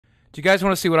Do you guys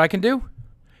want to see what I can do?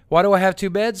 Why do I have two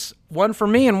beds? One for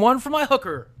me and one for my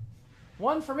hooker.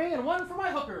 One for me and one for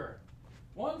my hooker.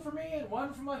 One for me and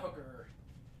one for my hooker.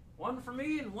 One for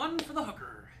me and one for the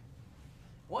hooker.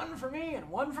 One for me and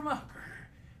one for my hooker.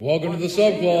 Welcome to the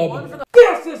sub club.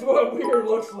 This is what weird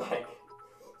looks like.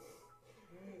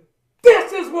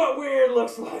 This is what weird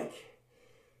looks like.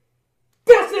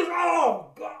 This is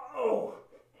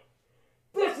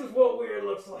This is what weird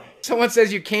looks like. Someone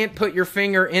says you can't put your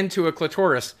finger into a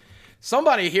clitoris.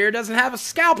 Somebody here doesn't have a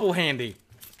scalpel handy.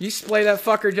 You splay that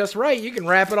fucker just right, you can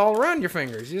wrap it all around your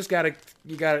fingers. You just gotta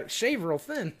shave real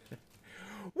thin.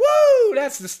 Woo!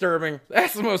 That's disturbing.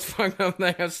 That's the most fucked up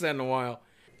thing I've said in a while.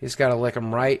 You just gotta lick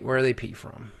them right where they pee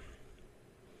from.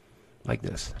 Like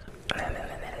this.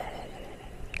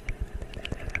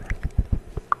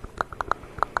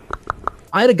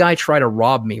 I had a guy try to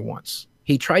rob me once.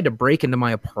 He tried to break into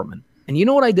my apartment. And you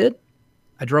know what I did?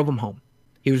 I drove him home.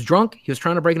 He was drunk. He was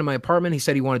trying to break into my apartment. He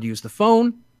said he wanted to use the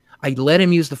phone. I let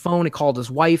him use the phone. He called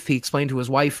his wife. He explained to his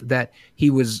wife that he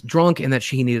was drunk and that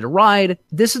she needed a ride.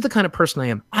 This is the kind of person I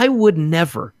am. I would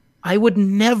never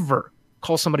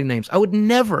call somebody names. I would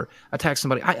never attack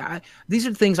somebody. These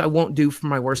are things I won't do for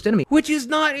my worst enemy, which is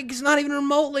not even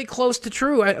remotely close to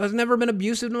true. I've never been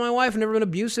abusive to my wife. I've never been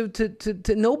abusive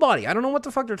to nobody. I don't know what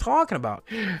the fuck they're talking about.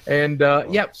 And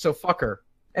yeah, so fuck her.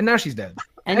 And now she's dead.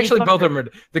 And actually, both of them are.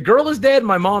 The girl is dead.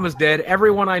 My mom is dead.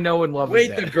 Everyone I know and love is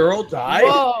dead. Wait, the girl died?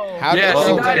 Whoa.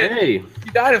 Yeah, she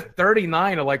died of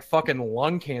 39 of like fucking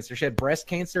lung cancer. She had breast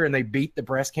cancer and they beat the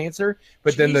breast cancer,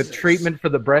 but then the treatment for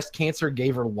the breast cancer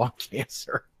gave her lung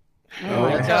cancer. Oh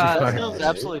my God, that sounds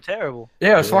absolutely terrible.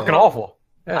 Yeah, it was fucking awful.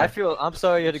 Yeah. I'm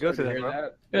sorry you had to go through that, bro.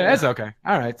 Yeah, that's okay.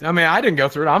 All right. I mean, I didn't go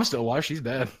through it. I'm still alive. She's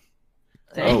dead.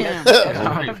 Damn,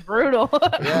 that's brutal.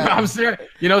 Yeah. I'm serious.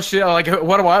 You know, she like,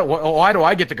 why do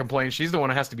I get to complain? She's the one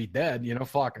that has to be dead. You know,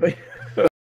 fuck.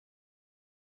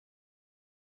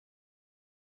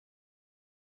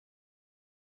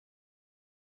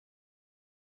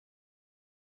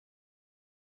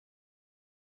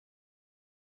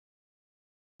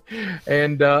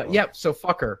 And yeah, so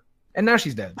fuck her. And now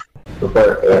she's dead.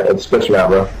 It spits me out,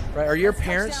 bro. Right? Are your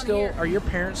parents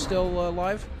still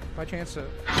alive by chance?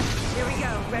 Here we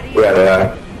go. Ready? Yeah, they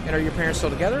are. And are your parents still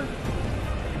together?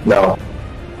 No.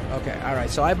 Okay, all right.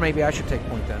 So maybe I should take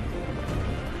point then.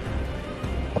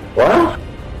 What?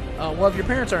 Well, if your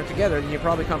parents aren't together, then you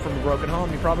probably come from a broken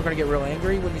home. You're probably going to get real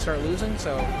angry when you start losing.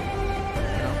 So, you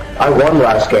know. I won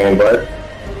last game, but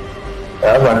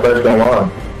that was my first game on.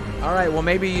 All right. Well,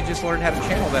 maybe you just learned how to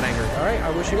channel that anger. All right.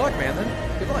 I wish you luck, man.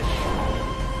 Then good luck.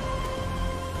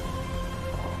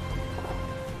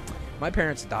 My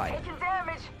parents died.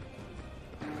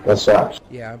 That sucks.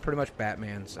 Yeah, I'm pretty much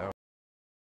Batman, so.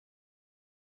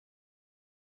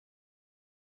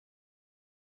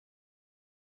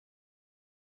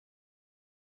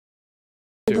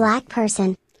 Black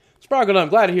person. Sparkle, I'm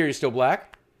glad to hear you're still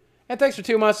black. And thanks for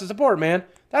 2 months of support, man.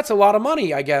 That's a lot of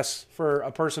money, I guess, for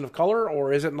a person of color,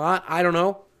 or is it not? I don't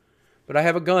know. But I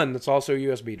have a gun that's also a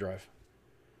USB drive.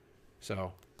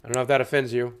 So, I don't know if that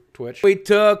offends you, Twitch. We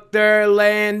took their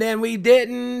land and we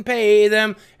didn't pay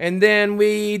them. And then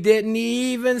we didn't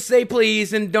even say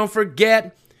please. And don't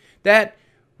forget that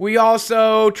we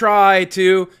also try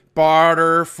to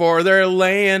barter for their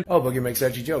land. Oh, Boogie makes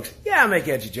edgy jokes. Yeah, I make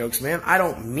edgy jokes, man. I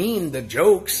don't mean the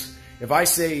jokes. If I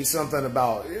say something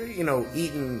about, you know,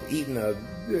 eating a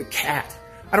cat,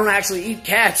 I don't actually eat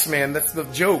cats, man. That's the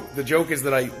joke. The joke is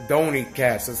that I don't eat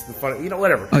cats. That's the fun. You know,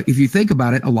 whatever. If you think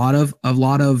about it, a lot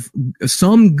of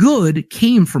some good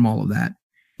came from all of that.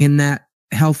 In that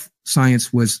health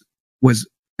science was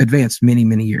advanced many,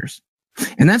 many years,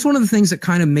 and that's one of the things that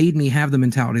kind of made me have the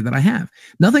mentality that I have.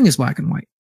 Nothing is black and white.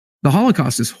 The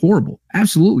Holocaust is horrible,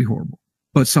 absolutely horrible,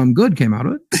 but some good came out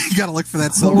of it. You gotta look for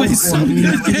that silver. Some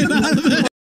good came out of it.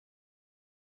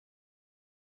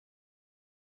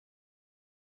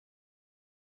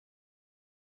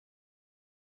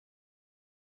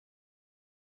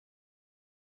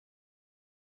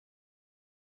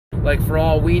 Like, for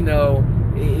all we know,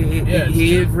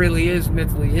 he really is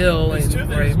mentally ill. There's two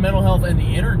things, mental health and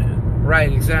the internet.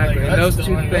 Right, exactly. Like, and those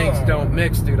two things don't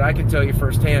mix, dude. I can tell you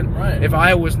firsthand. Right. If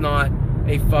I was not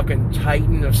a fucking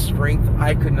titan of strength,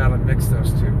 I could not have mixed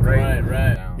those two, right?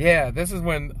 Right. Yeah, this is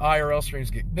when IRL streams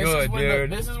get good,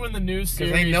 dude. This is when the new series...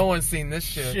 Because ain't no one's seen this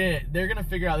shit. They're going to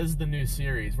figure out this is the new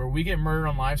series where we get murdered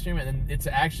on live stream and then it's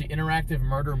actually interactive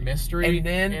murder mystery. And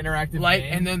then, interactive game.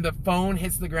 And then the phone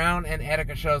hits the ground and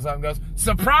Attica shows up and goes,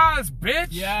 "Surprise, bitch!"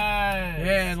 Yes!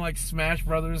 Yeah, and like Smash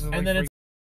Brothers. And then it's...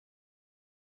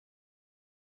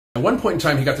 At one point in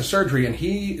time, he got the surgery and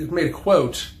he made a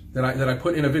quote that I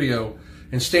put in a video.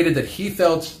 and stated that he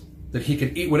felt that he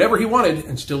could eat whatever he wanted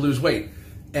and still lose weight.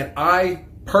 And I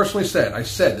personally said,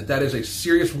 that is a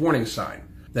serious warning sign,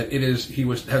 that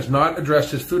has not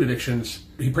addressed his food addictions.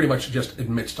 He pretty much just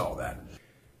admits to all that.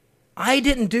 I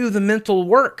didn't do the mental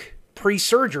work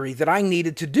pre-surgery that I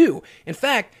needed to do. In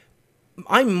fact,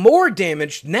 I'm more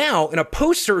damaged now in a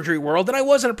post-surgery world than I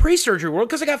was in a pre-surgery world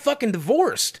because I got fucking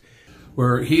divorced.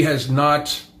 Where he has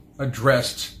not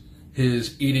addressed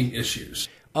his eating issues.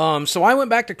 So I went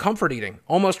back to comfort eating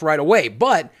almost right away,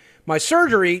 but my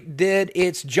surgery did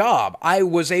its job. I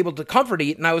was able to comfort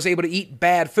eat, and I was able to eat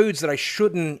bad foods that I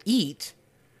shouldn't eat,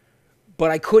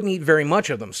 but I couldn't eat very much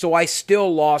of them. So I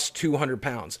still lost 200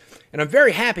 pounds. And I'm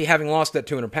very happy having lost that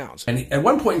 200 pounds. And at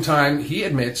one point in time, he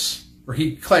admits, or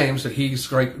he claims that he's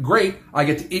great, I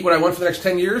get to eat what I want for the next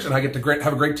 10 years, and I get to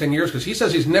have a great 10 years, because he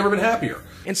says he's never been happier.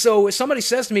 And so if somebody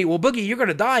says to me, well, Boogie, you're going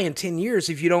to die in 10 years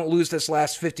if you don't lose this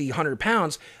last 50, 100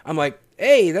 pounds, I'm like,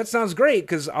 hey, that sounds great,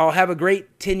 because I'll have a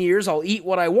great 10 years, I'll eat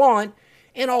what I want,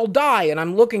 and I'll die, and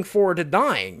I'm looking forward to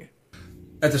dying.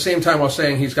 At the same time, while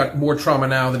saying he's got more trauma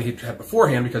now than he had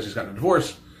beforehand because he's gotten a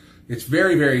divorce, it's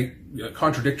very, very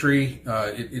contradictory.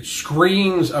 It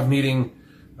screams of needing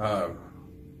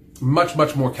much,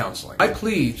 much more counseling. I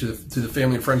plead to the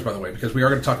family and friends, by the way, because we are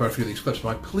going to talk about a few of these clips, but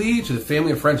I plead to the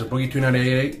family and friends of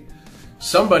Boogie2988,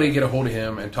 somebody get a hold of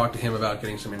him and talk to him about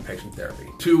getting some inpatient therapy.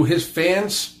 To his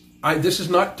fans, this is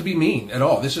not to be mean at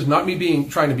all. This is not me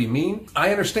trying to be mean.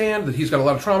 I understand that he's got a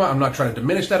lot of trauma. I'm not trying to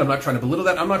diminish that. I'm not trying to belittle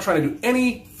that. I'm not trying to do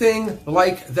anything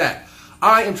like that.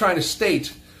 I am trying to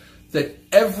state that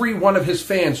every one of his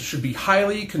fans should be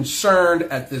highly concerned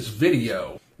at this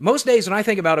video. Most days when I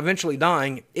think about eventually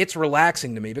dying, it's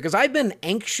relaxing to me because I've been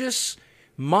anxious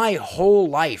my whole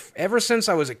life. Ever since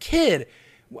I was a kid,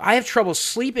 I have trouble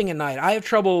sleeping at night. I have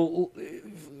trouble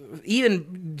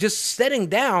even just sitting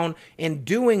down and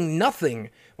doing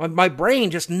nothing. My brain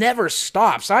just never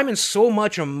stops. I'm in so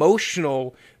much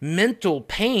emotional, mental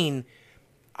pain.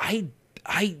 I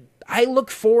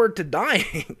look forward to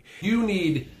dying. You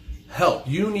need help.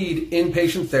 You need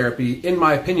inpatient therapy, in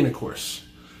my opinion, of course.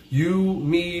 You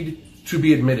need to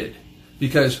be admitted,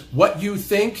 because what you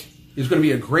think is going to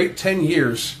be a great 10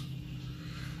 years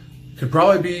could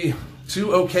probably be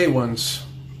 2 okay ones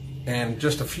and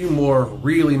just a few more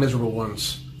really miserable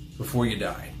ones before you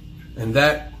die. And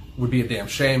that would be a damn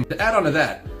shame. To add on to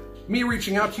that, me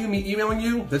reaching out to you, me emailing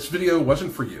you, this video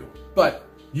wasn't for you. But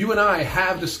you and I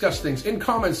have discussed things in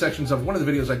comment sections of one of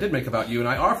the videos I did make about you, and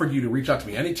I offered you to reach out to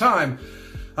me anytime.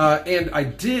 And I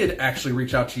did actually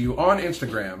reach out to you on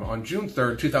Instagram on June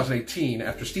 3rd, 2018,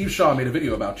 after Steve Shaw made a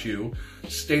video about you,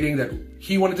 stating that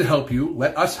he wanted to help you,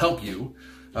 let us help you,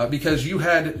 because you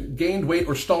had gained weight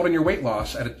or stalled in your weight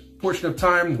loss at a portion of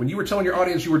time when you were telling your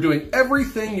audience you were doing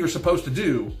everything you're supposed to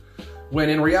do, when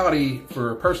in reality,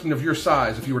 for a person of your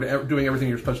size, if you were doing everything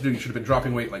you're supposed to do, you should have been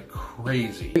dropping weight like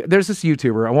crazy. There's this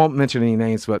YouTuber, I won't mention any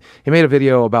names, but he made a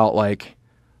video about like,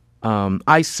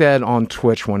 I said on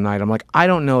Twitch one night, I'm like, I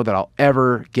don't know that I'll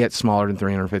ever get smaller than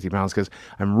 350 pounds because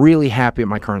I'm really happy at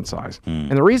my current size.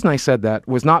 And the reason I said that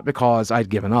was not because I'd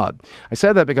given up. I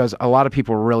said that because a lot of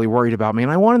people were really worried about me,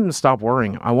 and I wanted them to stop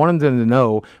worrying. I wanted them to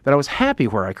know that I was happy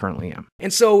where I currently am.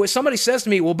 And so if somebody says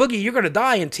to me, well, Boogie, you're going to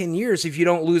die in 10 years if you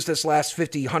don't lose this last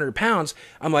 50, 100 pounds,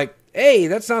 I'm like, hey,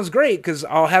 that sounds great because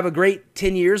I'll have a great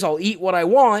 10 years, I'll eat what I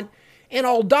want, and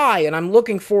I'll die, and I'm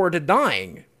looking forward to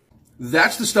dying.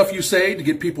 That's the stuff you say to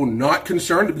get people not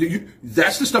concerned.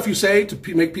 That's the stuff you say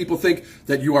to make people think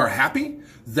that you are happy.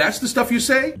 That's the stuff you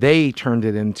say. They turned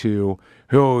it into,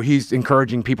 oh, he's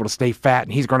encouraging people to stay fat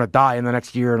and he's going to die in the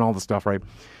next year and all the stuff, right?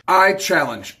 I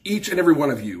challenge each and every one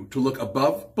of you to look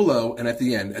above, below, and at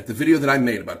the end at the video that I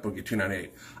made about Boogie2988.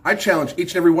 I challenge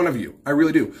each and every one of you, I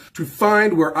really do, to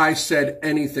find where I said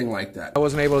anything like that. I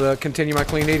wasn't able to continue my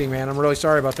clean eating, man. I'm really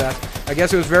sorry about that. I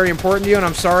guess it was very important to you, and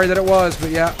I'm sorry that it was, but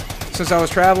yeah. Since I was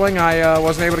traveling, I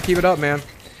wasn't able to keep it up, man.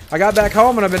 I got back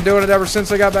home, and I've been doing it ever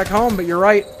since I got back home, but you're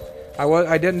right.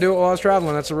 I didn't do it while I was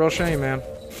traveling. That's a real shame, man.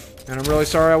 And I'm really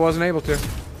sorry I wasn't able to.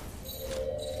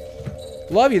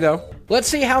 Love you, though. Let's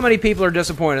see how many people are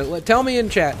disappointed. Tell me in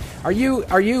chat. Are you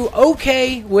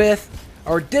okay with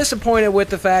or disappointed with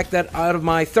the fact that out of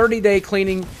my 30-day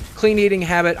clean eating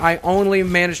habit, I only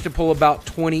managed to pull about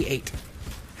 28?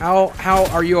 How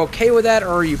are you okay with that, or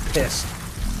are you pissed?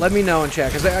 Let me know in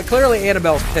chat, because clearly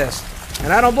Annabelle's pissed.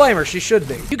 And I don't blame her, she should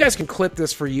be. You guys can clip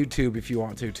this for YouTube if you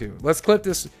want to, too. Let's clip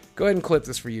this. Go ahead and clip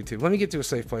this for YouTube. Let me get to a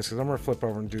safe place, because I'm going to flip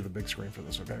over and do the big screen for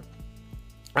this, okay?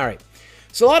 All right.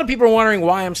 So a lot of people are wondering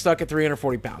why I'm stuck at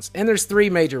 340 pounds. And there's 3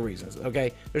 major reasons,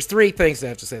 okay? There's 3 things that I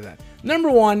have to say that.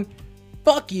 Number 1,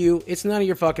 fuck you. It's none of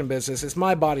your fucking business. It's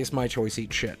my body. It's my choice.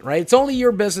 Eat shit, right? It's only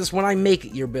your business when I make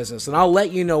it your business, and I'll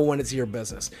let you know when it's your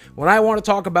business. When I want to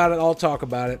talk about it, I'll talk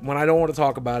about it. When I don't want to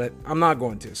talk about it, I'm not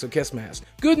going to, so kiss my ass.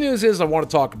 Good news is I want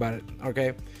to talk about it,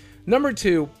 okay? Number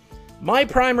 2, my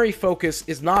primary focus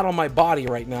is not on my body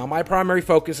right now. My primary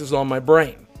focus is on my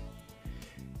brain.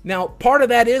 Now, part of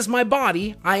that is my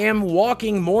body. I am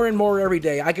walking more and more every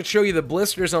day. I could show you the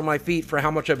blisters on my feet for how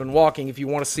much I've been walking if you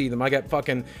want to see them. I got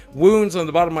fucking wounds on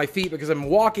the bottom of my feet because I'm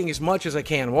walking as much as I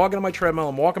can. I'm walking on my treadmill.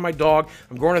 I'm walking my dog.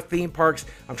 I'm going to theme parks.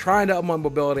 I'm trying to up my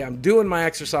mobility. I'm doing my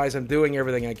exercise. I'm doing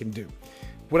everything I can do.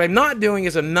 What I'm not doing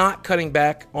is I'm not cutting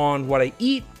back on what I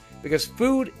eat because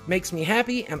food makes me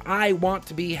happy and I want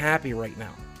to be happy right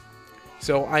now.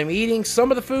 So I'm eating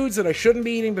some of the foods that I shouldn't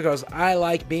be eating because I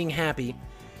like being happy,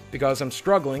 because I'm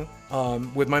struggling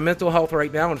with my mental health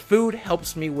right now, and food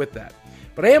helps me with that.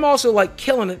 But I am also like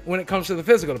killing it when it comes to the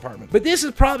physical department. But this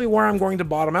is probably where I'm going to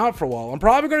bottom out for a while. I'm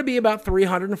probably going to be about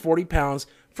 340 pounds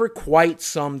for quite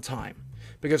some time.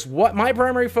 Because what my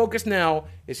primary focus now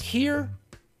is here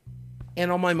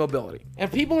and on my mobility. And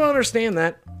if people don't understand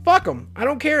that, fuck them. I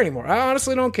don't care anymore. I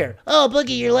honestly don't care. Oh,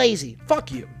 Boogie, you're lazy.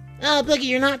 Fuck you. Oh, Boogie,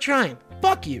 you're not trying.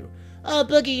 Fuck you. Oh,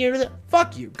 Boogie, you're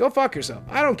fuck you. Go fuck yourself.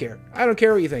 I don't care. I don't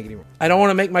care what you think anymore. I don't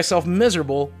want to make myself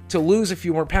miserable to lose a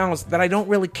few more pounds that I don't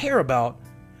really care about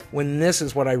when this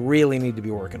is what I really need to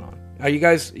be working on. Are you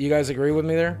guys agree with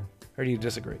me there? Or do you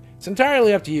disagree? It's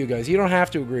entirely up to you guys. You don't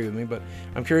have to agree with me, but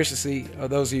I'm curious to see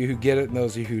those of you who get it and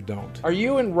those of you who don't. Are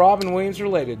you and Robin Williams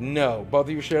related? No. Both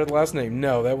of you share the last name?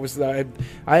 No. That was I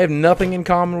have nothing in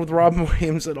common with Robin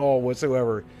Williams at all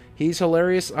whatsoever. He's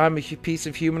hilarious. I'm a piece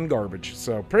of human garbage.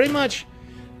 So pretty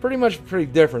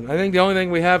different. I think the only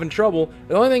thing we have in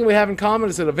common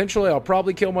is that eventually I'll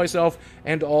probably kill myself,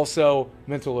 and also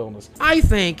mental illness. I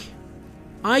think,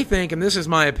 and this is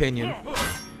my opinion,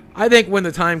 I think when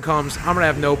the time comes, I'm gonna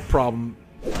have no problem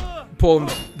pulling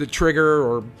the trigger,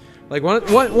 or like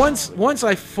once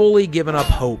I've fully given up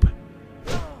hope.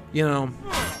 You know,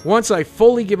 once I've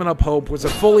fully given up hope, once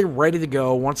I'm fully ready to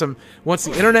go, once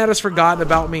the internet has forgotten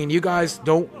about me and you guys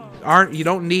don't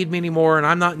need me anymore and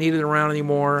I'm not needed around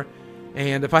anymore,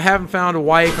 and if I haven't found a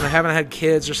wife and I haven't had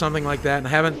kids or something like that, and I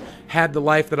haven't had the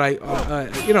life that I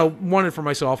wanted for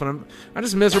myself, and I'm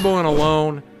just miserable and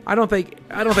alone, I don't think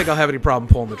I'll have any problem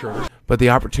pulling the trigger. But the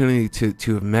opportunity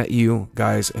to have met you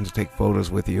guys and to take photos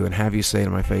with you and have you say to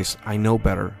my face, I know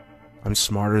better, I'm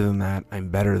smarter than that, I'm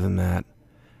better than that,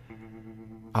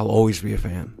 I'll always be a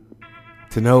fan.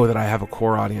 To know that I have a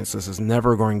core audience that is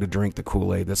never going to drink the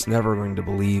Kool-Aid, that's never going to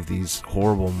believe these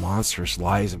horrible, monstrous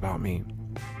lies about me.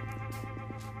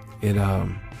 It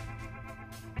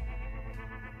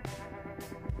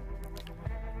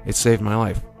saved my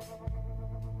life.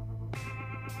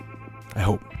 I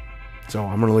hope. So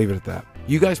I'm going to leave it at that.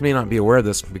 You guys may not be aware of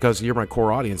this because you're my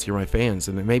core audience, you're my fans,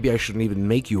 and maybe I shouldn't even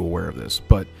make you aware of this,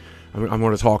 but I'm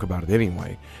going to talk about it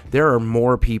anyway. There are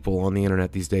more people on the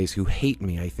internet these days who hate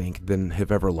me, I think, than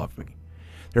have ever loved me.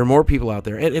 There are more people out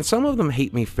there, and some of them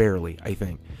hate me fairly, I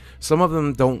think. Some of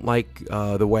them don't like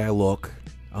the way I look.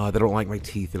 They don't like my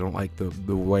teeth. They don't like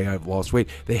the way I've lost weight.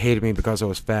 They hated me because I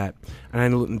was fat, and I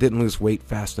didn't lose weight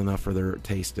fast enough for their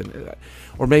taste.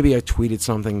 Or maybe I tweeted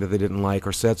something that they didn't like,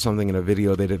 or said something in a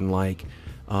video they didn't like.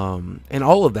 And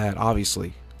all of that,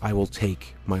 obviously, I will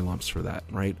take my lumps for that,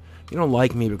 right? You don't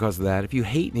like me because of that. If you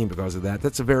hate me because of that,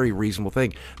 that's a very reasonable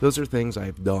thing. Those are things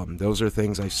I've done. Those are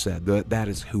things I've said. That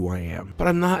is who I am. But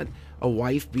I'm not a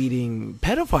wife-beating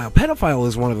pedophile. Pedophile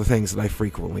is one of the things that I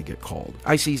frequently get called.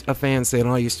 I see a fan saying,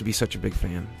 oh, I used to be such a big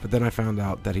fan. But then I found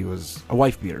out that he was a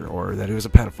wife-beater, or that he was a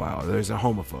pedophile, or that he was a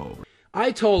homophobe.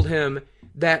 I told him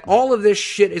that all of this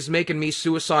shit is making me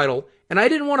suicidal, and I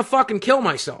didn't want to fucking kill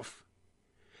myself.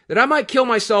 That I might kill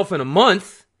myself in a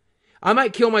month. I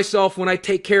might kill myself when I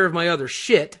take care of my other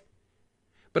shit,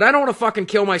 but I don't want to fucking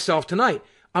kill myself tonight.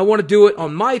 I want to do it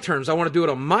on my terms. I want to do it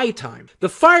on my time. The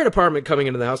fire department coming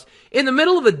into the house in the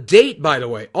middle of a date, by the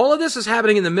way. All of this is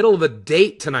happening in the middle of a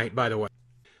date tonight, by the way.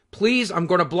 Please, I'm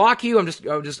going to block you.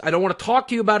 I don't want to talk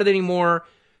to you about it anymore.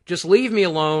 Just leave me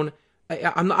alone.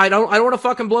 I don't want to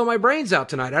fucking blow my brains out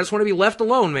tonight. I just want to be left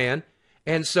alone, man.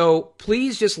 And so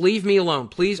please just leave me alone.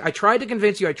 Please, I tried to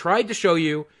convince you. I tried to show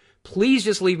you. Please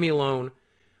just leave me alone.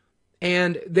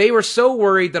 And they were so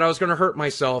worried that I was going to hurt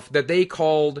myself that they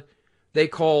called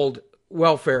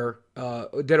welfare,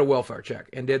 did a welfare check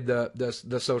and did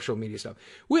the social media stuff,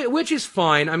 which is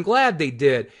fine. I'm glad they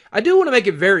did. I do want to make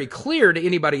it very clear to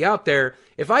anybody out there,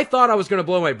 if I thought I was going to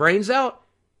blow my brains out,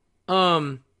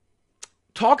 talking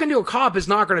to a cop is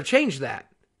not going to change that.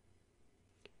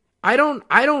 I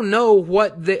don't know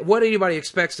what anybody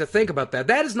expects to think about that.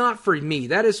 That is not for me.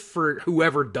 That is for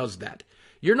whoever does that.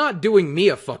 You're not doing me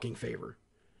a fucking favor.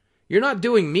 You're not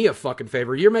doing me a fucking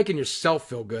favor. You're making yourself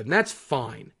feel good, and that's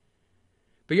fine.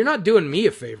 But you're not doing me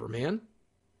a favor, man.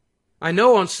 I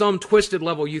know on some twisted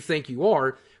level you think you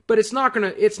are, but it's not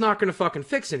gonna fucking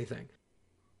fix anything.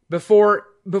 Before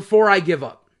I give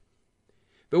up.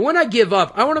 But when I give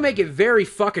up, I want to make it very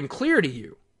fucking clear to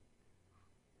you.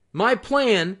 My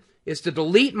plan is to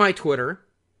delete my Twitter,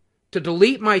 to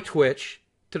delete my Twitch,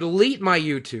 to delete my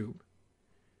YouTube,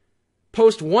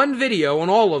 post one video on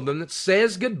all of them that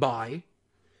says goodbye,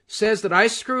 says that I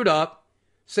screwed up,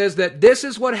 says that this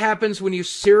is what happens when you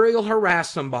serial harass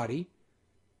somebody.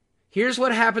 Here's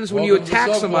what happens when you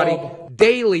attack somebody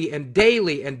daily and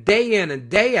daily and day in and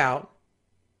day out.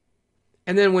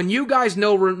 And then when you guys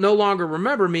no longer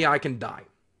remember me, I can die.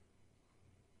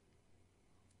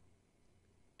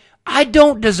 I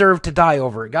don't deserve to die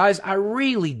over it, guys. I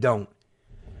really don't.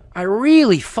 I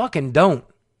really fucking don't.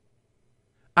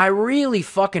 I really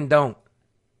fucking don't.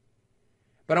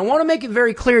 But I want to make it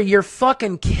very clear, you're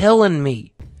fucking killing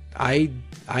me. I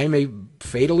am a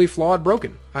fatally flawed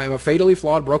broken. I am a fatally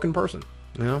flawed broken person.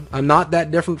 You know, I'm not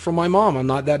that different from my mom. I'm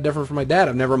not that different from my dad.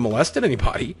 I've never molested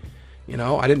anybody. You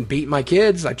know, I didn't beat my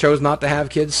kids. I chose not to have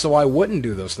kids so I wouldn't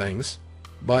do those things.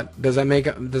 But does that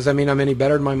mean I'm any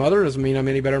better than my mother? Does it mean I'm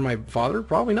any better than my father?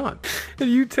 Probably not. And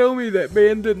you tell me that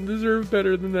man didn't deserve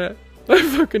better than that. I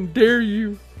fucking dare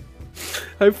you.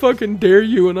 I fucking dare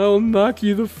you, and I will knock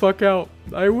you the fuck out.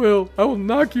 I will. I will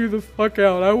knock you the fuck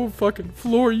out. I will fucking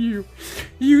floor you.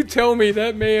 You tell me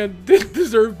that man didn't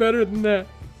deserve better than that.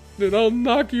 Then I'll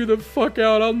knock you the fuck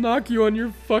out. I'll knock you on your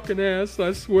fucking ass.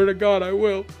 I swear to God I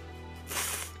will.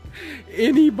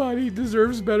 Anybody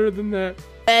deserves better than that.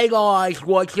 Hey guys,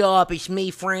 what's up? It's me,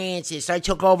 Francis. I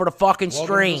took over the fucking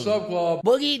stream.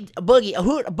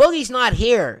 Boogie's not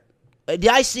here. Did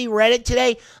I see Reddit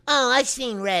today? Oh, I've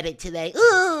seen Reddit today.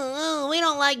 Ooh, we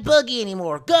don't like Boogie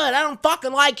anymore. Good, I don't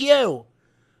fucking like you.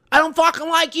 I don't fucking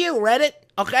like you, Reddit.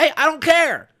 Okay? I don't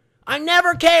care. I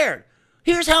never cared.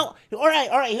 Here's how. All right.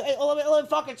 Hey,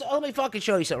 let me fucking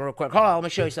show you something real quick. Hold on, let me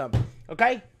show you something.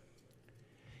 Okay?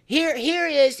 Here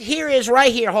is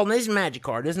right here. Hold on, this is a magic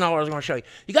card. This is not what I was going to show you.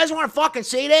 You guys want to fucking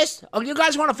see this? Oh, you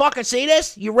guys want to fucking see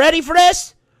this? You ready for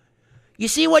this? You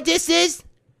see what this is?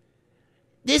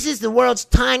 This is the world's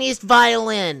tiniest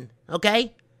violin,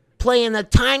 okay? Playing the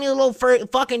tiny little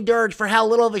fucking dirge for how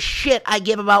little of a shit I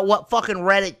give about what fucking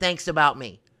Reddit thinks about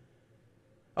me.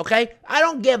 Okay? I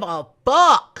don't give a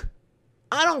fuck.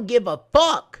 I don't give a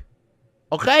fuck.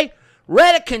 Okay?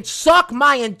 Reddit can suck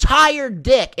my entire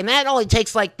dick, and that only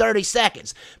takes like 30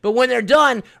 seconds. But when they're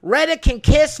done, Reddit can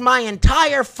kiss my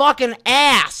entire fucking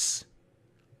ass.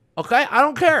 Okay? I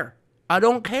don't care. I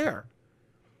don't care.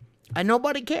 And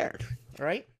nobody cares. All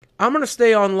right? I'm going to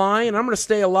stay online, and I'm going to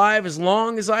stay alive as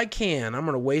long as I can. I'm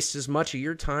going to waste as much of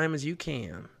your time as you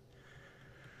can.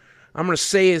 I'm going to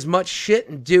say as much shit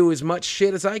and do as much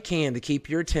shit as I can to keep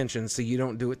your attention so you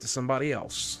don't do it to somebody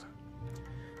else.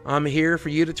 I'm here for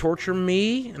you to torture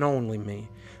me and only me.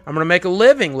 I'm going to make a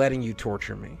living letting you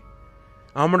torture me.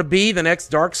 I'm going to be the next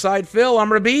Dark Side Phil. I'm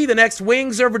going to be the next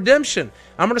Wings of Redemption.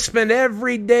 I'm going to spend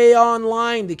every day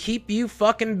online to keep you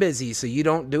fucking busy so you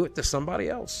don't do it to somebody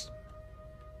else.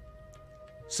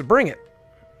 So bring it.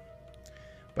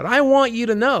 But I want you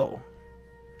to know,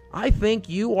 I think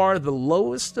you are the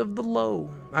lowest of the low.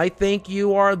 I think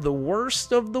you are the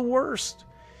worst of the worst.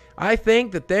 I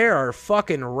think that there are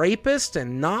fucking rapists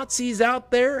and Nazis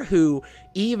out there who,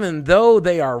 even though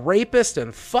they are rapists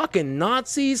and fucking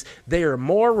Nazis, they are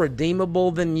more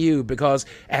redeemable than you because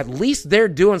at least they're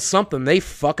doing something they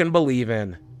fucking believe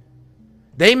in.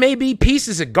 They may be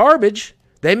pieces of garbage.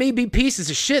 They may be pieces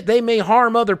of shit. They may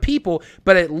harm other people,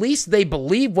 but at least they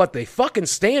believe what they fucking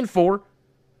stand for.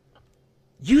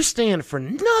 You stand for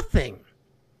nothing.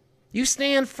 You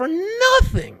stand for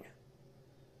nothing.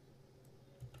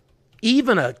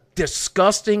 Even a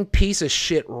disgusting piece of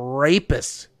shit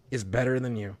rapist is better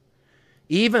than you.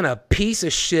 Even a piece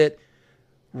of shit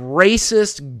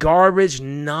racist garbage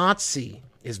Nazi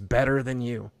is better than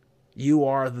you. You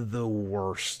are the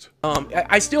worst.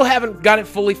 I still haven't got it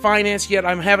fully financed yet.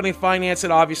 I'm having to finance it,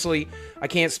 obviously. I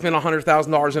can't spend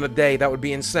 $100,000 in a day. That would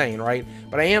be insane, right?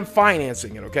 But I am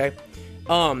financing it, okay?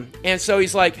 And so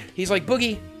he's like,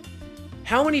 Boogie,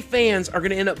 how many fans are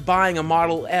going to end up buying a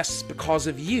Model S because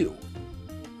of you?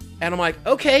 And I'm like,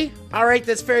 okay, all right,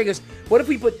 that's fair. He goes, what if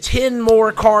we put 10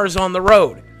 more cars on the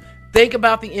road? Think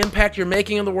about the impact you're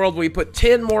making in the world when we put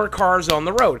 10 more cars on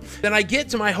the road. Then I get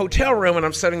to my hotel room and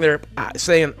I'm sitting there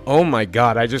saying, oh my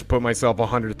God, I just put myself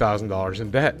 $100,000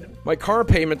 in debt. My car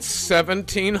payment's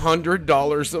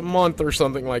 $1,700 a month or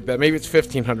something like that. Maybe it's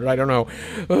 $1,500, I don't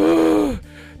know.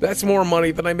 That's more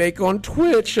money than I make on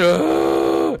Twitch.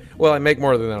 Well, I make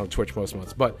more than that on Twitch most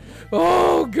months, but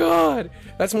oh God,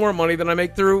 that's more money than I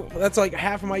make through, that's like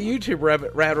half of my YouTube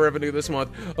rad revenue this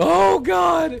month. Oh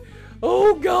God.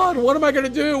 Oh God, what am I going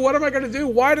to do? What am I going to do?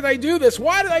 Why did I do this?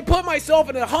 Why did I put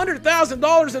myself in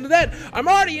 $100,000 into debt? I'm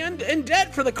already in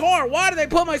debt for the car. Why did I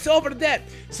put myself into debt?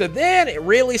 So then it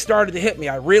really started to hit me.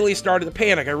 I really started to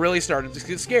panic. I really started to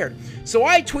get scared. So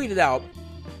I tweeted out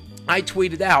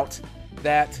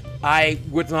that I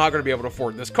was not going to be able to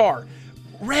afford this car.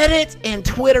 Reddit and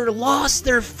Twitter lost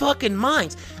their fucking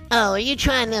minds. Oh, are you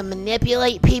trying to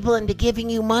manipulate people into giving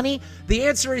you money? The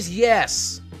answer is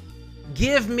yes.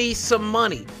 Give me some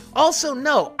money. Also,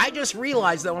 no, I just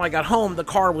realized that when I got home, the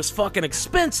car was fucking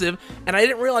expensive, and I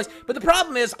didn't realize. But the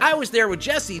problem is, I was there with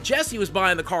Jesse. Jesse was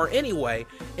buying the car anyway,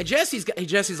 and Jesse's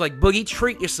like, Boogie,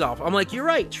 treat yourself. I'm like, you're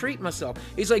right, treat myself.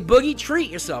 He's like, Boogie,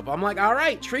 treat yourself. I'm like, all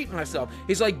right, treat myself.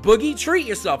 He's like, Boogie, treat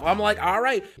yourself. I'm like, all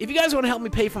right. If you guys want to help me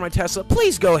pay for my Tesla,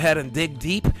 please go ahead and dig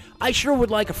deep. I sure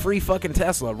would like a free fucking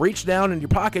Tesla. Reach down in your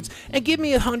pockets and give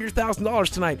me $100,000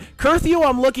 tonight. Curthew,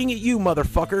 I'm looking at you,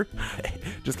 motherfucker.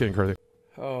 Just kidding, Curthew.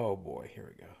 Oh boy, here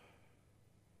we go.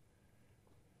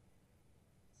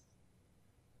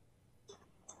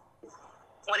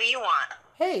 What do you want?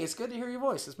 Hey, it's good to hear your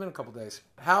voice. It's been a couple days.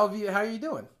 How are you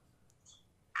doing?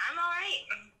 I'm all right.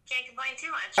 Can't complain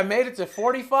too much. I made it to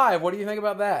 45. What do you think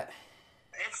about that?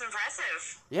 It's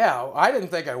impressive. Yeah, I didn't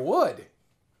think I would.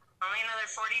 Only another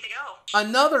 40 to go.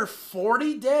 Another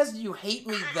 40, Des? You hate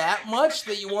me that much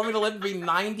that you want me to live to be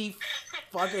 90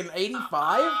 fucking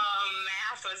 85?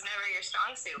 Math was never your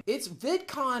strong suit. It's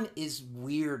VidCon is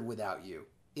weird without you.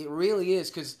 It really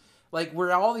is, because like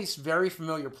we're all these very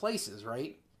familiar places,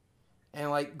 right?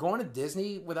 And like going to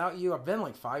Disney without you, I've been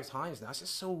like 5 times now. It's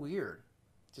just so weird.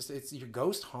 It's your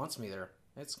ghost haunts me there.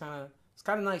 It's kind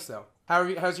of nice though.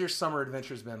 How's your summer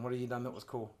adventures been? What have you done that was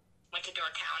cool? Went to Door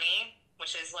County,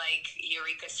 which is like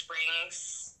Eureka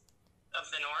Springs of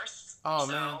the North. Oh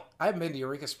man, I haven't been to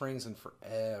Eureka Springs in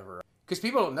forever. Because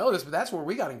people don't know this, but that's where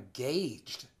we got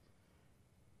engaged.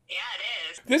 Yeah,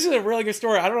 it is. This is a really good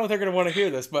story. I don't know if they're going to want to hear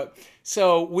this, but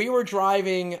so we were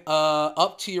driving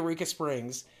up to Eureka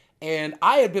Springs, and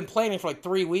I had been planning for like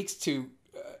 3 weeks to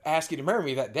ask you to marry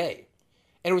me that day.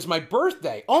 And it was my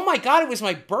birthday. Oh my God, it was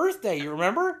my birthday. You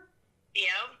remember? Yep.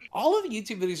 All of the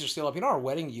YouTube videos are still up. You know, our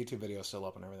wedding YouTube video is still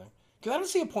up and everything. Because I don't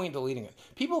see a point in deleting it.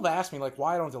 People have asked me, like,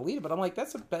 why I don't delete it. But I'm like,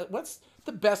 what's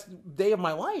the best day of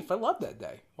my life? I love that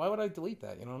day. Why would I delete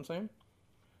that? You know what I'm saying?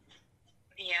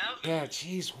 Yep. Yeah,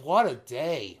 jeez, what a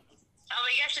day. Oh,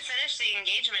 but you have to finish the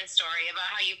engagement story about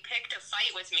how you picked a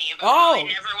fight with me about how I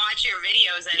never watch your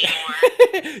videos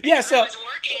anymore. Yeah, so I was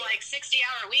working like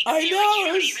 60-hour weeks. I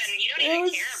know. You don't even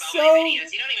care about my videos.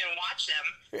 You don't even watch them.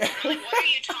 I'm like, what are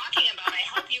you talking about? I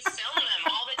help you film them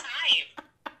all the time.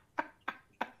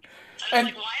 And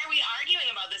I'm like, why are we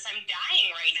arguing about this? I'm dying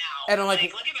right now. And I'm like,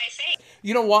 look at my face.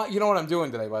 You know what? You know what I'm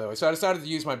doing today, by the way. So I decided to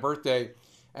use my birthday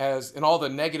as in all the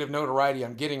negative notoriety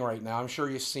I'm getting right now. I'm sure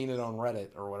you've seen it on Reddit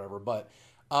or whatever, but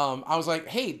I was like,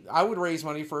 hey, I would raise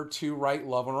money for To Write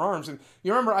Love on Her Arms. And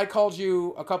you remember I called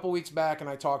you a couple weeks back and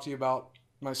I talked to you about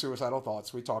my suicidal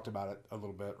thoughts. We talked about it a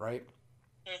little bit, right?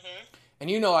 Mm-hmm. And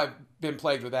you know I've been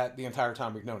plagued with that the entire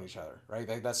time we've known each other,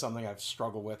 right? That's something I've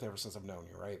struggled with ever since I've known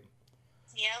you, right?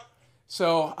 Yep.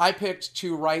 So I picked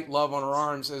To Write Love on Her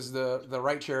Arms as the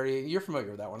right charity. You're familiar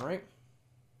with that one, right?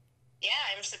 Yeah,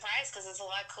 I'm surprised because it's a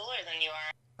lot cooler than you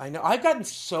are. I know. I've gotten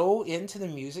so into the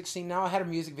music scene now. I had a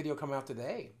music video come out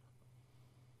today.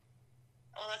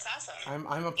 Oh, that's awesome. I'm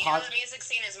a You know, the music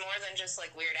scene is more than just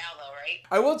like Weird Al, though, right?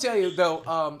 I will tell you though.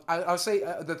 I'll say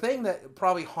the thing that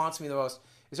probably haunts me the most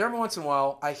is every once in a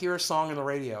while I hear a song on the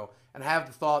radio and I have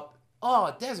the thought,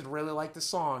 "Oh, Des would really like the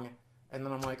song," and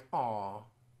then I'm like, "Aw."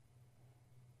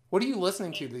 What are you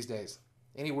listening to these days?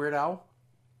 Any Weird Al?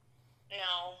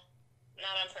 No,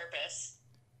 not on purpose.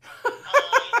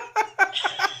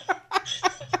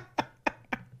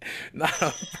 Not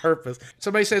on purpose.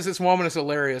 Somebody says this woman is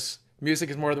hilarious. Music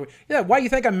is more than... Yeah, why do you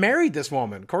think I married this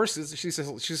woman? Of course, she's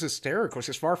hysterical.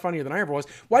 She's far funnier than I ever was.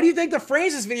 Why do you think the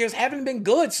Phrases videos haven't been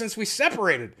good since we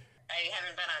separated? I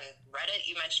haven't been on Reddit.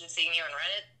 You mentioned seeing you on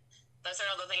Reddit. Those are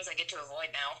all the things I get to avoid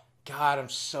now. God, I'm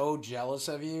so jealous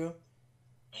of you.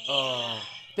 Yeah.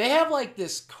 They have like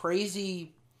this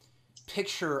crazy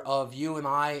picture of you and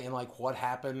I and like what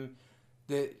happened.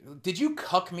 Did you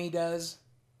cuck me, Des?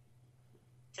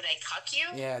 Did I cuck you?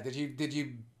 Yeah. Did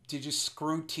you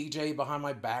screw TJ behind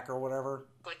my back or whatever?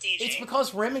 What TJ? It's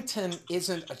because Remington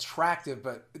isn't attractive,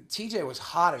 but TJ was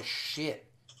hot as shit.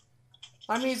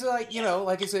 I mean, he's like, you know,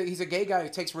 like he's a gay guy who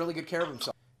takes really good care of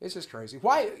himself. It's just crazy.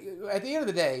 Why? At the end of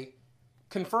the day,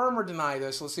 confirm or deny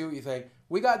this. Let's see what you think.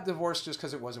 We got divorced just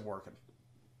because it wasn't working.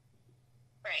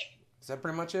 Right. Is that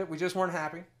pretty much it? We just weren't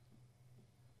happy?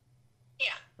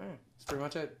 Yeah. That's pretty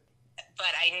much it.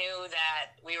 But I knew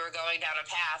that we were going down a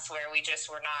path where we just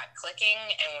were not clicking,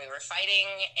 and we were fighting,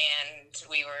 and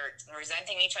we were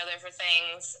resenting each other for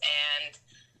things, and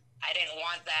I didn't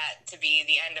want that to be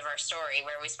the end of our story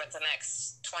where we spent the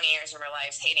next 20 years of our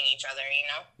lives hating each other, you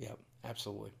know? Yep,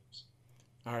 absolutely.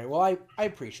 All right, well, I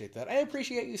appreciate that. I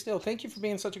appreciate you still. Thank you for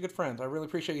being such a good friend. I really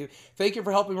appreciate you. Thank you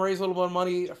for helping raise a little bit of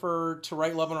money to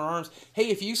write Love in Our Arms.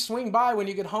 Hey, if you swing by when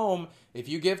you get home, if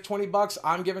you give $20,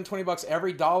 I'm giving $20.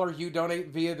 Every dollar you donate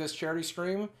via this charity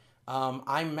stream,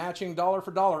 I'm matching dollar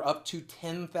for dollar up to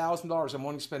 $10,000. I'm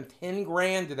wanting to spend 10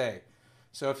 grand today.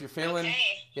 So if you're feeling,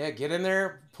 yeah, get in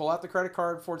there, pull out the credit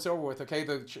card before it's over with, okay?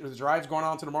 The drive's going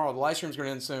on to tomorrow. The live stream's going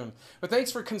to end soon. But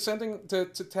thanks for consenting to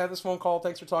have this phone call.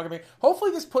 Thanks for talking to me.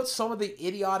 Hopefully this puts some of the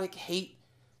idiotic hate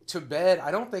to bed.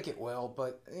 I don't think it will,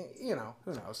 but, you know,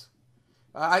 who knows?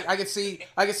 I can see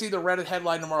the Reddit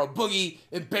headline tomorrow. Boogie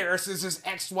embarrasses his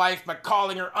ex-wife by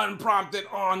calling her unprompted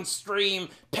on stream,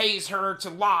 pays her to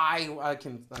lie. I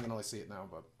can only see it now,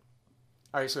 but...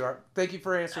 All right, sweetheart. Thank you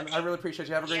for answering. Okay. I really appreciate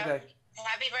you. Have a great day.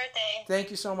 Happy birthday.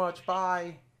 Thank you so much.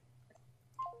 Bye.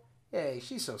 Hey,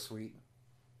 she's so sweet.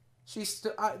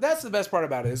 That's the best part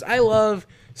about it is I love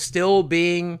still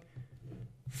being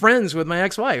friends with my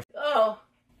ex-wife. Oh,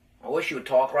 I wish you would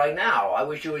talk right now. I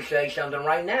wish you would say something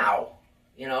right now.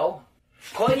 You know?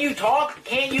 Couldn't you talk?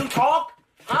 Can't you talk?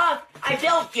 Huh? I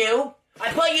built you.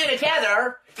 I put you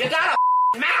together. You got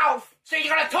a mouth. So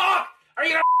you're gonna talk? Are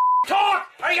you gonna talk?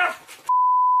 Are you gonna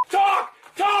talk?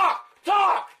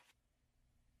 Talk!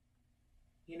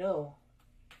 You know,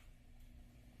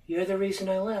 you're the reason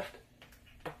I left.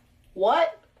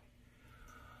 What?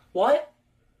 What?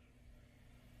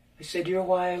 I said you're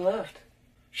why I left.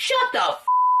 Shut the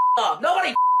up!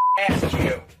 Nobody asked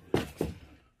you.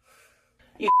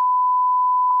 You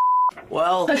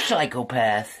well, a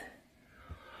psychopath.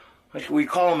 That's what we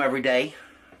call him every day.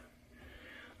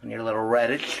 On your little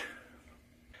Reddit.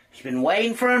 He's been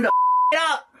waiting for him to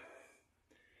up.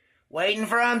 Waiting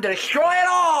for him to destroy it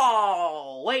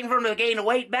all! Waiting for him to gain the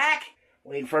weight back!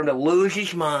 Waiting for him to lose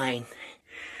his mind.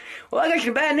 Well, I got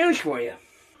some bad news for you.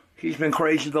 He's been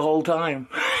crazy the whole time.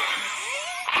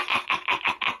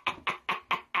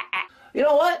 You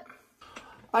know what?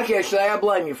 I can't say I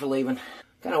blame you for leaving.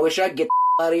 Kinda wish I'd get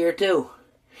the out of here too.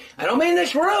 I don't mean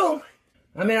this room!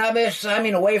 I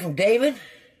mean away from David.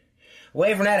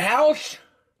 Away from that house.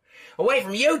 Away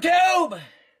from YouTube!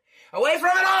 Away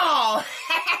from it all!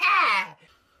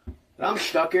 I'm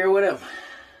stuck here with him.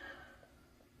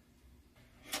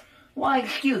 Why,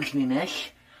 excuse me, miss.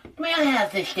 May I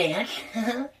have this dance?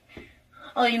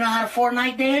 Oh, you know how to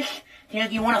Fortnite dance?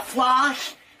 You want to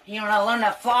floss? You want to learn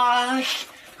to floss?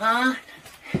 Huh?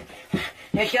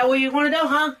 Is that what you want to do,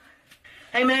 huh?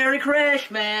 Hey, Merry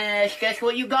Christmas. Guess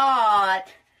what you got?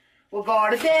 We're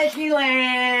going to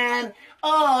Disneyland.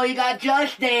 Oh, you got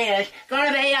Just Dance.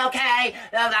 Gonna be okay.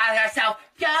 Yourself.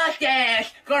 Just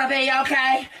Dance. Gonna be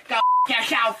okay. Go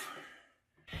yourself.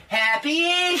 Happy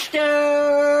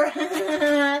Easter.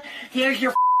 Here's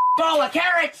your bowl of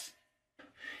carrots.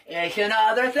 It's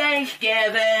another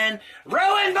Thanksgiving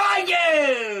ruined by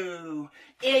you.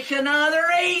 It's another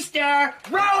Easter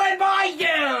ruined by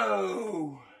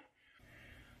you.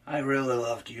 I really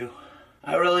loved you.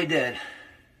 I really did.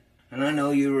 And I know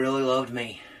you really loved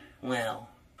me. Well,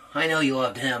 I know you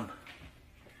loved him.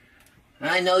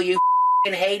 I know you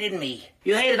hated me.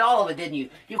 You hated all of it, didn't you?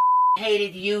 You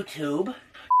hated YouTube.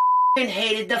 You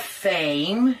hated the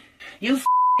fame. You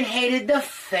hated the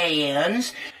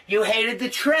fans. You hated the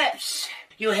trips.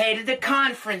 You hated the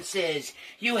conferences.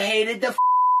 You hated the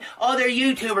other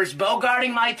YouTubers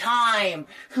bogarting my time.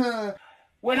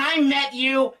 When I met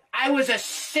you, I was a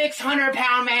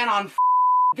 600-pound man on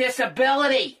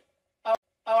disability.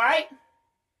 All right?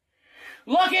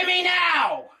 Look at me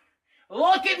now!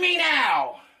 Look at me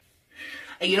now!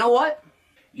 And you know what?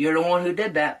 You're the one who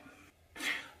did that.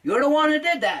 You're the one who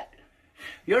did that.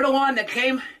 You're the one that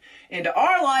came into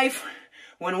our life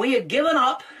when we had given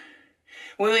up.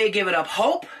 When we had given up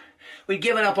hope. We'd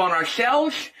given up on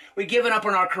ourselves. We'd given up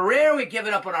on our career. We'd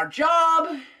given up on our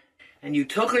job. And you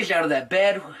took us out of that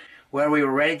bed where we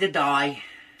were ready to die.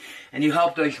 And you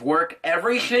helped us work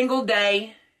every single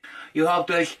day. You helped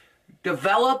us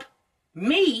develop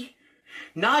me.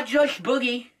 Not just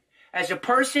Boogie as a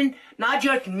person, not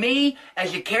just me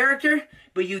as a character,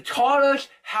 but you taught us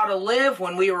how to live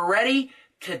when we were ready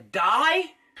to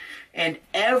die. And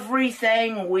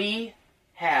everything we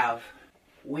have,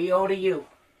 we owe to you.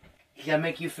 Does that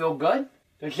make you feel good?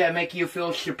 Does that make you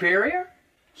feel superior?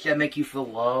 Does that make you feel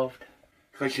loved?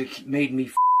 Because it's made me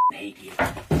hate you.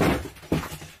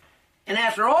 And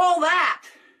after all that,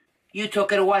 you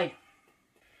took it away.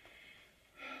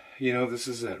 You know, this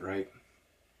is it, right?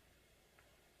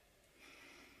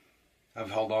 I've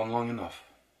held on long enough.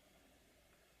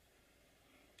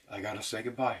 I gotta say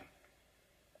goodbye.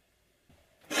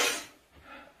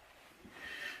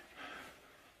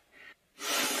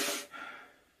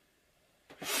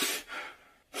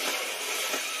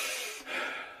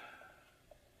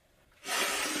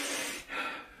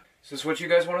 Is this what you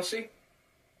guys want to see?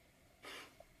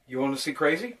 You want to see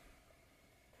crazy?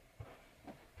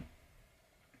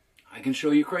 I can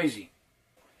show you crazy.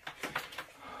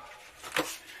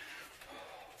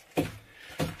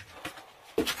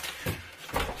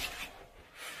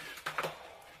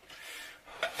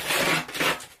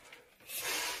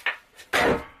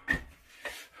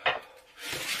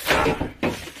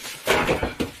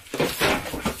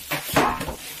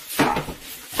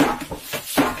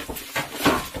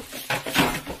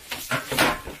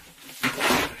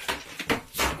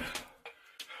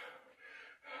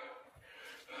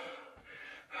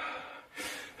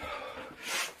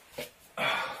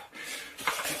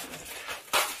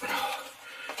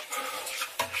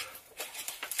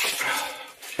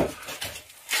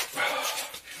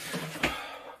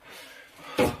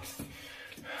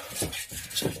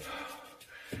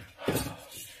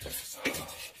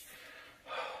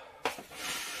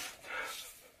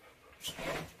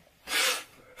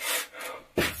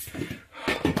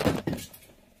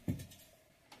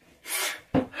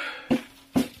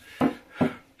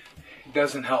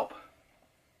 Doesn't help.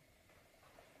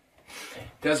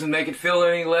 Doesn't make it feel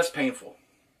any less painful.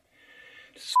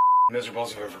 Just as miserable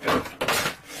as I've ever been.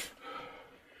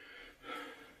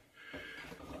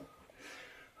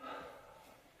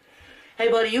 Hey,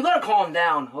 buddy, you gotta calm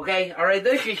down, okay? All right,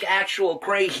 this is actual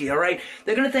crazy, all right?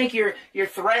 They're gonna think you're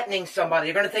threatening somebody.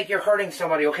 They're gonna think you're hurting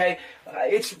somebody, okay?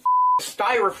 It's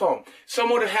styrofoam.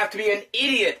 Someone would have to be an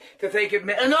idiot to think it.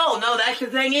 No, that's the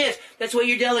thing is, that's what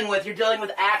you're dealing with. You're dealing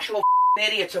with actual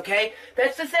idiots, okay?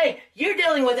 That's the thing. You're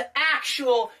dealing with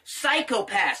actual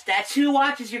psychopaths. That's who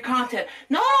watches your content.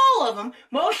 Not all of them.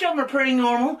 Most of them are pretty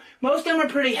normal. Most of them are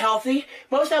pretty healthy.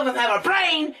 Most of them have a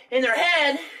brain in their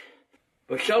head.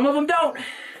 But some of them don't.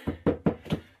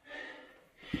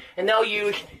 And they'll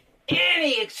use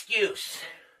any excuse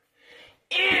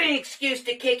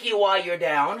to kick you while you're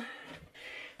down.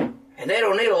 And they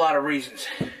don't need a lot of reasons.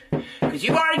 Because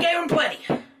you've already gave them plenty.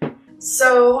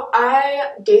 So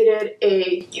I dated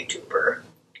a YouTuber,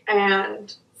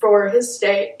 and for his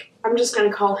sake, I'm just going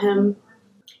to call him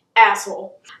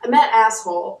Asshole. I met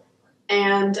Asshole,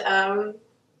 and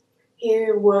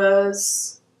he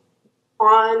was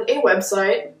on a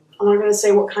website. I'm not going to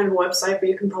say what kind of website, but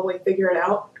you can probably figure it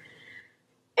out.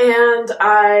 And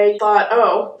I thought,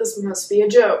 oh, this must be a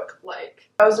joke. Like,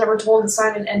 I was never told to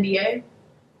sign an NDA.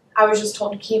 I was just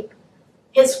told to keep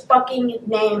his fucking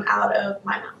name out of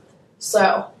my mouth.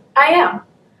 So, I am.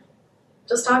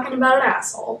 Just talking about an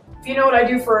asshole. If you know what I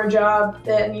do for a job,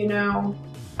 then you know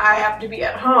I have to be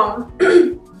at home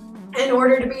in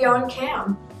order to be on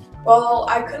cam. Well,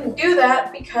 I couldn't do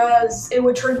that because it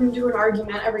would turn into an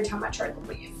argument every time I tried to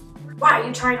leave. Why are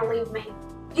you trying to leave me?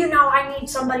 You know I need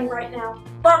somebody right now.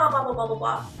 Blah, blah, blah, blah, blah, blah,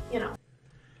 blah. You know.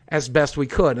 As best we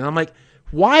could. And I'm like,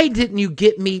 why didn't you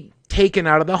get me taken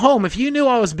out of the home? If you knew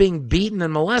I was being beaten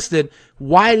and molested,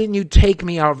 why didn't you take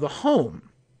me out of the home?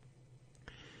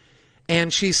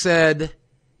 And she said,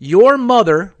 your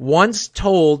mother once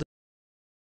told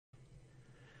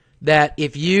that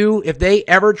if they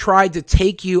ever tried to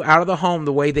take you out of the home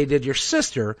the way they did your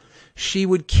sister, she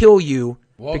would kill you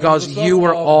because you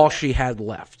were all she had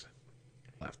left.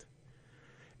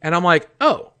 And I'm like,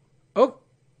 oh,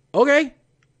 okay.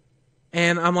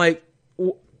 And I'm like,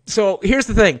 so here's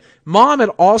the thing. Mom had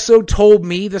also told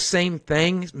me the same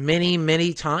thing many,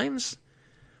 many times.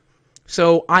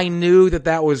 So I knew that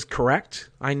that was correct.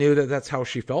 I knew that that's how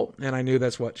she felt, and I knew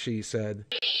that's what she said.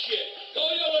 Shit. All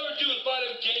y'all ever do is buy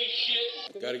them gay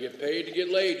shit. Gotta get paid to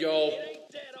get laid, y'all.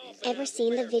 Ever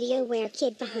seen the video where a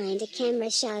kid behind a camera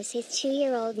shoves his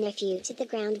 2-year-old nephew to the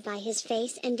ground by his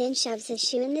face and then shoves his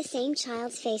shoe in the same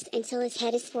child's face until his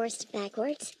head is forced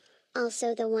backwards?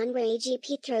 Also the one where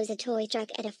AGP throws a toy truck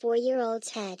at a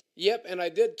 4-year-old's head. Yep, and I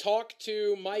did talk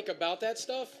to Mike about that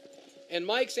stuff, and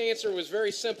Mike's answer was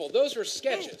very simple. Those were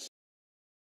sketches.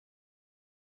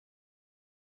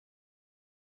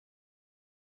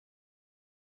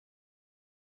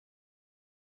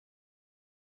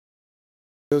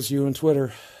 Those of you on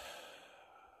Twitter,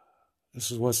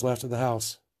 this is what's left of the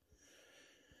house.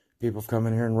 People have come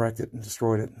in here and wrecked it and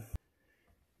destroyed it.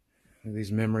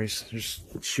 These memories,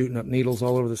 just shooting up needles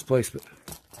all over this place, but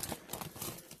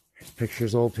there's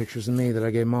pictures, old pictures of me that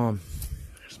I gave Mom.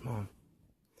 There's Mom.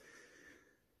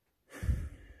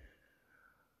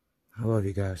 I love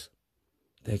you guys.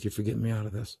 Thank you for getting me out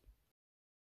of this.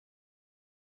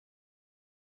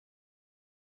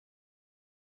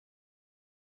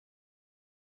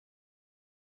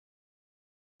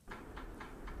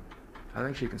 I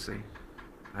think she can see.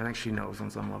 I think she knows on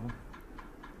some level.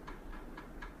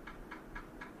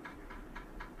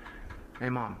 Hey,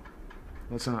 Mom,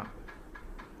 listen up.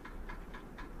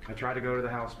 I tried to go to the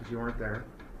house, but you weren't there.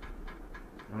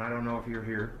 And I don't know if you're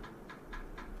here,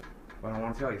 but I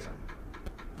want to tell you something.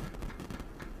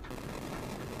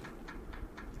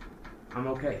 I'm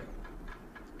okay.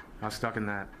 I was stuck in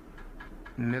that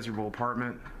miserable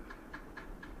apartment.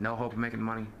 No hope of making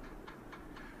money.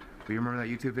 Do you remember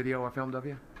that YouTube video I filmed of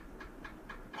you?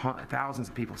 Thousands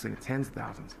of people seen it, tens of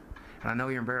thousands. And I know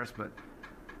you're embarrassed, but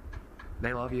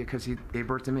they love you because you gave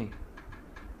birth to me.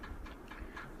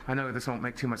 I know this won't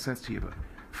make too much sense to you, but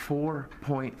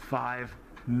 4.5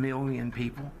 million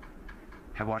people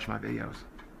have watched my videos.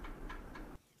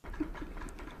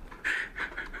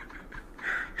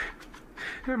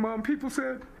 And Mom, people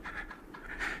said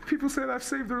I've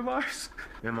saved their lives.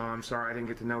 And Mom, I'm sorry I didn't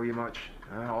get to know you much.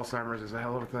 Alzheimer's is a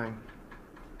hell of a thing.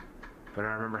 But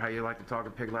I remember how you liked to talk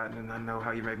in Pig Latin, and I know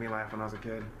how you made me laugh when I was a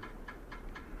kid.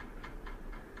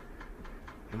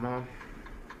 And Mom,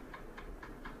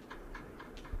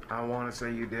 I want to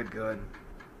say you did good,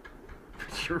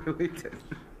 but you really didn't.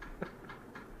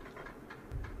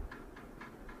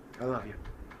 I love you.